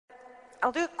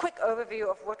I'll do a quick overview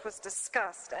of what was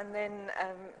discussed and then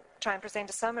try and present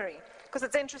a summary, because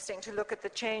it's interesting to look at the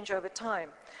change over time.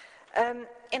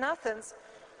 In Athens,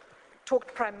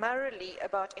 talked primarily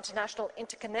about international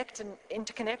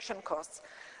interconnection costs,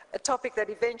 a topic that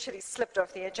eventually slipped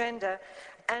off the agenda,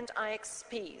 and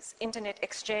IXPs, Internet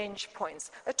Exchange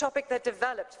Points, a topic that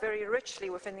developed very richly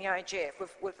within the IGF,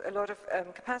 with a lot of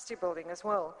capacity building as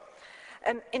well.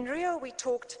 In Rio, we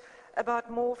talked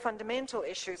about more fundamental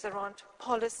issues around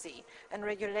policy and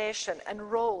regulation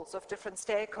and roles of different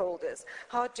stakeholders.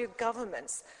 How do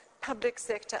governments, public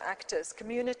sector actors,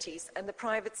 communities, and the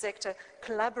private sector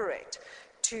collaborate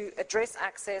to address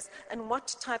access, and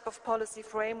what type of policy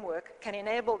framework can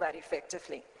enable that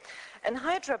effectively? In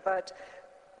Hyderabad,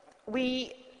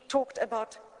 we talked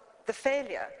about the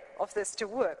failure of this to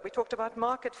work. We talked about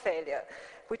market failure.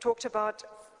 We talked about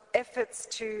efforts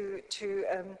to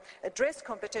address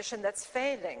competition that's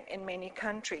failing in many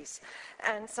countries.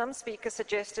 And some speakers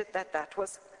suggested that that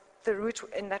was the root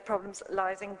in that problem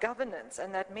lies in governance,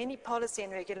 and that many policy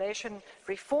and regulation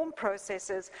reform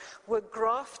processes were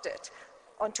grafted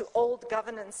onto old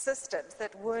governance systems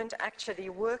that weren't actually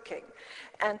working.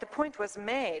 And the point was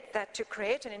made that to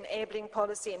create an enabling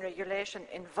policy and regulation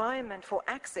environment for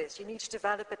access, you need to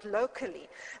develop it locally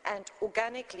and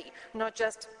organically, not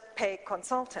just pay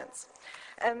consultants.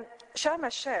 Sharm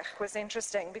el-Sheikh was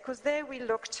interesting because there we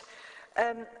looked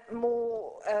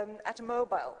more at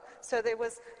mobile. So there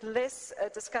was less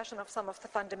discussion of some of the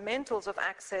fundamentals of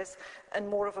access and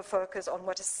more of a focus on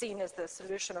what is seen as the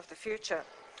solution of the future.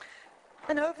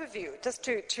 An overview, just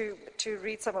to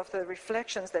read some of the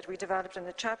reflections that we developed in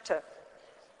the chapter.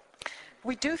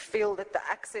 We do feel that the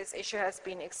access issue has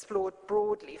been explored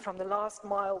broadly from the last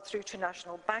mile through to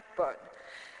national backbone.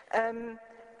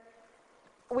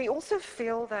 We also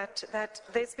feel that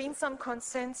there's been some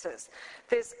consensus.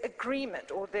 There's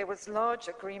agreement, or there was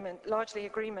largely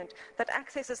agreement, that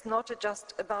access is not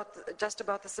just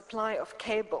about the supply of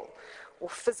cable or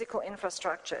physical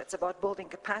infrastructure. It's about building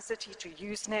capacity to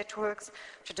use networks,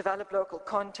 to develop local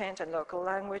content and local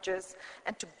languages,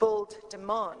 and to build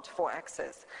demand for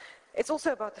access. It's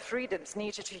also about the freedoms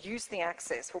needed to use the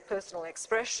access for personal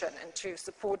expression and to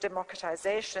support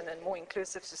democratization and more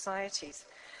inclusive societies.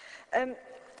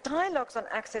 Dialogues on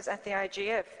access at the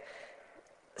IGF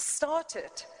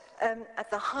started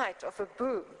at the height of a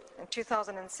boom in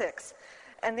 2006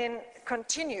 and then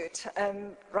continued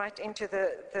right into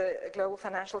the global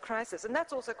financial crisis. And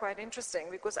that's also quite interesting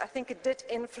because I think it did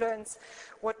influence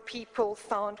what people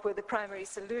found were the primary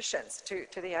solutions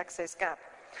to the access gap.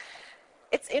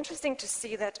 It's interesting to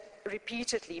see that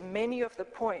repeatedly many of the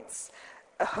points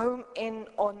home in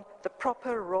on the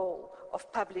proper role of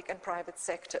public and private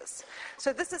sectors.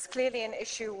 So this is clearly an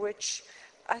issue which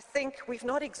I think we've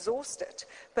not exhausted,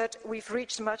 but we've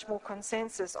reached much more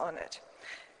consensus on it.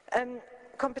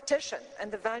 Competition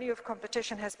and the value of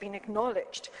competition has been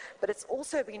acknowledged, but it's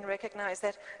also been recognized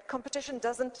that competition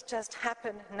doesn't just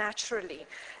happen naturally,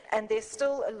 and there's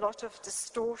still a lot of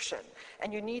distortion,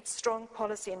 and you need strong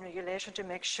policy and regulation to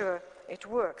make sure it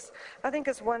works. I think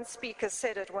as one speaker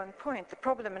said at one point, the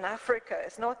problem in Africa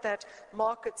is not that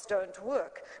markets don't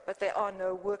work, but there are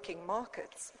no working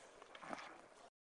markets.